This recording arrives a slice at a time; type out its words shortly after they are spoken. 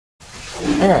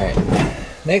Alright,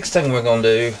 next thing we're going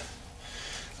to do,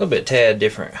 a little bit tad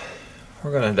different.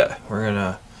 We're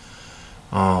gonna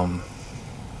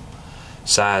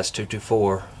size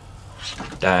 224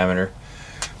 diameter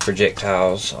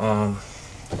projectiles.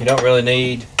 You don't really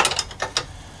need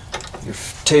your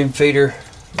tube feeder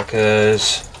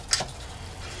because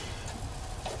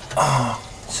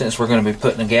since we're going to be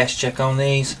putting a gas check on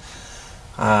these,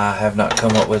 I have not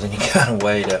come up with any kind of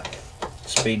way to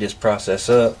speed this process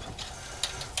up.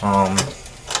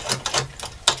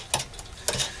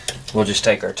 We'll just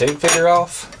take our tube feeder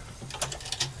off.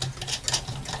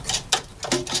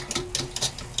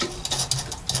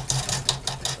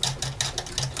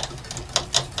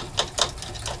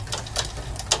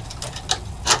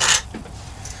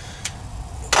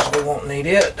 We won't need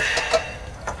it.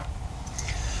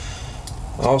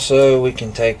 Also, we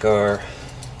can take our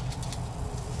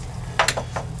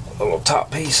little top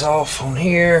piece off on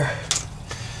here.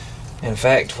 In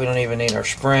fact, we don't even need our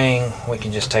spring. We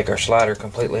can just take our slider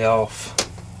completely off.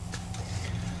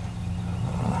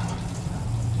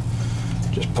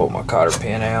 Just pull my cotter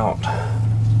pin out.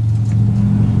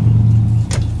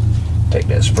 Take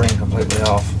that spring completely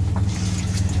off.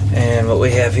 And what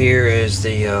we have here is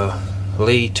the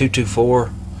Lee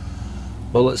 224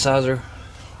 bullet sizer.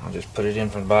 I'll just put it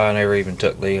in from the bottom. I never even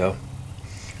took the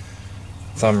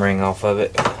thumb ring off of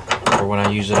it for when I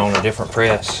use it on a different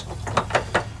press.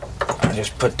 I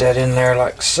just put that in there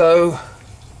like so.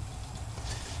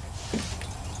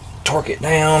 Torque it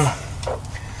down.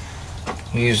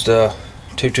 Use the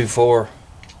 224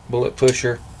 bullet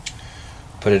pusher.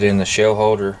 Put it in the shell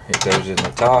holder. It goes in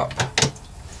the top.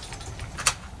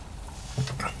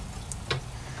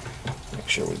 Make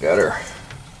sure we got our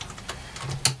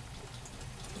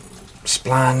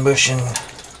spline bushing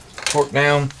torque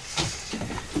down.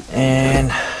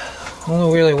 And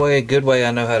only really good way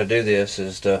I know how to do this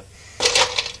is to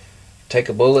take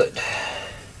a bullet.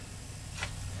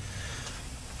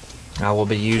 I will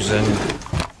be using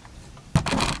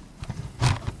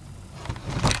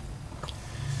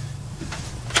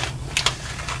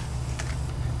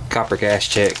copper gas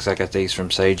checks. I got these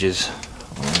from Sage's.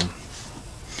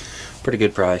 Pretty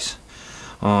good price.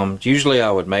 Usually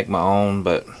I would make my own,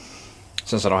 but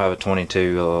since I don't have a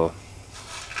 22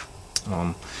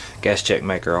 gas check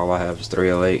maker, all I have is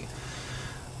 308.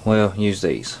 Well, use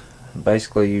these.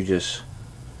 Basically, you just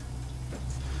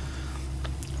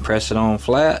press it on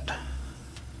flat,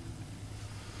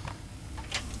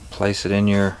 place it in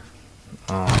your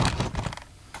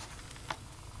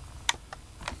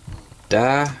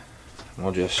die.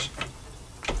 We'll just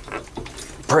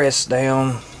press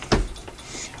down.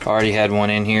 I already had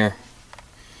one in here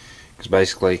because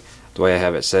basically the way I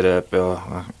have it set up,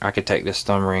 I could take this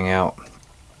thumb ring out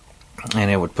and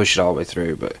it would push it all the way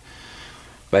through, but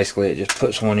basically it just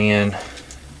puts one in,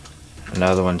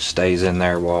 another one stays in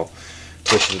there while it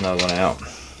pushes another one out.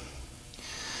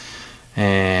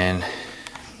 And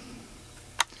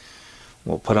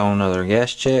we'll put on another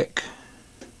gas check.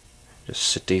 Just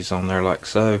sit these on there like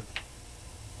so.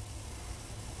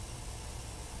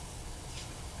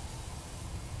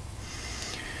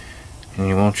 And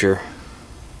you want your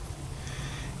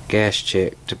gas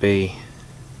check to be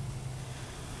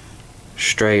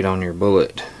straight on your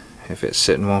bullet. If it's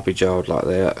sitting wompy jawed like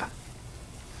that,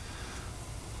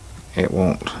 it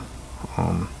won't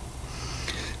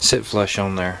sit flush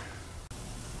on there.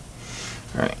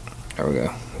 Alright, there we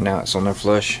go. Now it's on there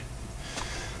flush.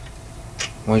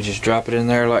 We just drop it in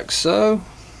there like so,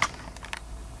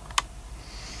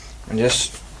 and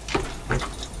just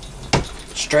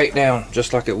straight down,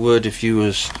 just like it would if you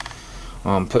was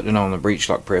putting it on the breech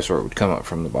lock press where it would come up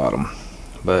from the bottom.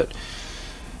 But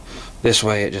this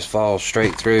way it just falls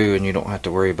straight through and you don't have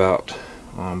to worry about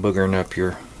boogering up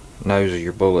your nose of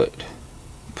your bullet,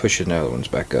 pushing the other ones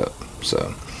back up.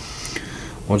 So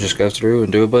we'll just go through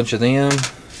and do a bunch of them.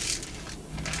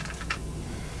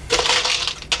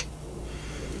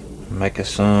 Make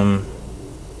us some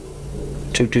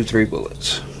 223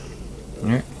 bullets.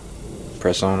 Alright.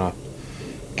 Press on a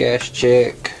gas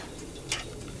check.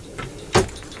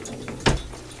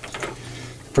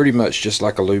 Pretty much just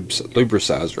like a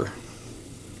lubricizer.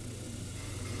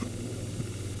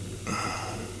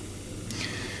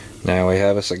 Now we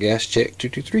have us a gas check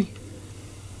 223.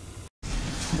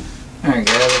 Alright guys,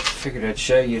 I figured I'd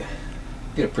show you,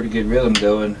 get a pretty good rhythm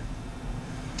going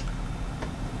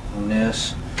on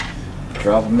this.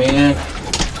 Drop them in,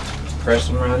 press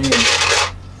them right in.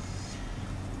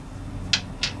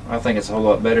 I think it's a whole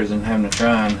lot better than having to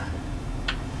try and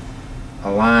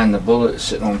align the bullet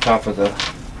sitting on top of the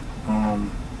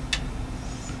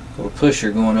little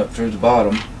pusher going up through the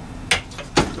bottom.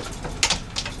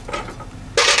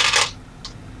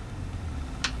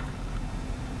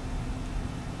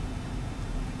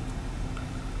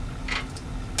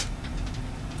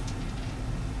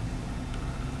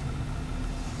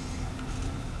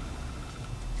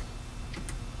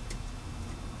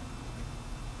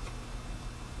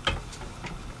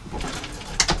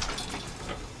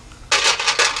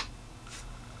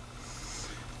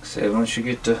 So once you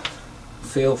get the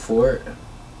feel for it,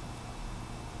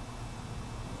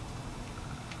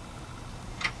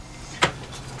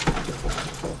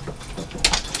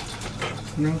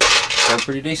 they're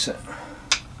pretty decent.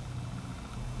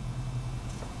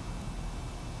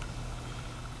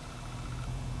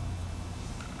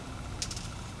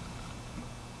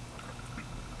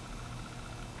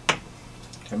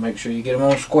 So make sure you get them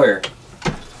on square.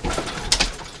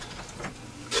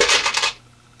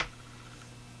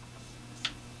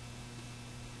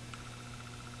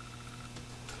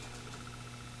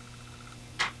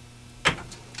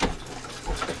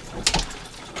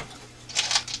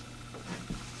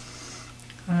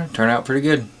 Turn out pretty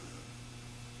good.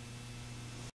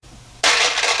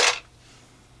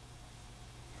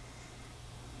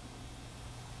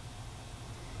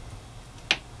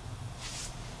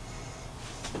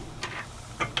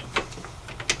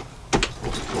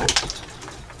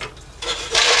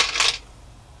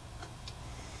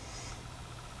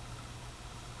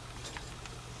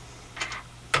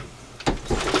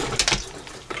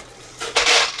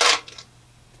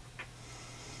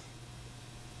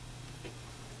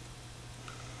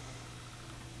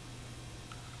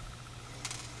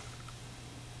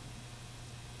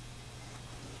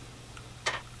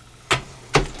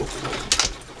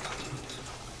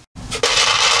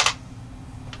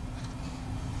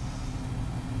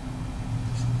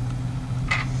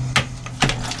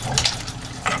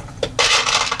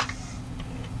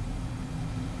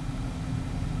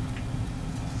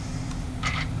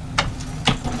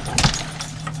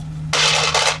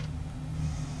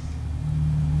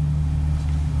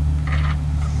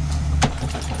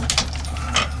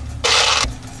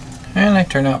 And they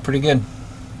turn out pretty good.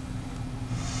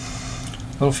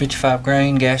 Little 55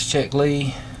 grain gas check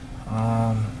Lee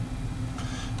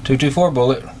 224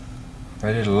 bullet,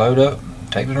 ready to load up,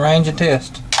 take to the range and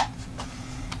test.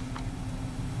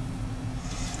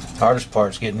 Hardest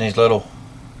part's getting these little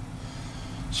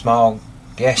small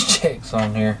gas checks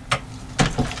on here.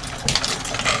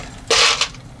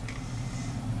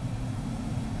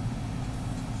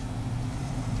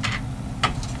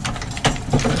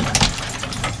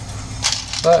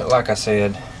 But like I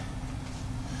said,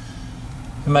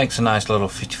 it makes a nice little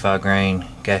 55 grain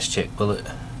gas check bullet.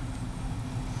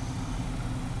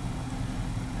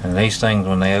 And these things,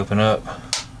 when they open up,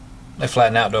 they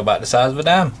flatten out to about the size of a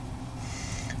dime.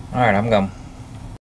 Alright, I'm gone.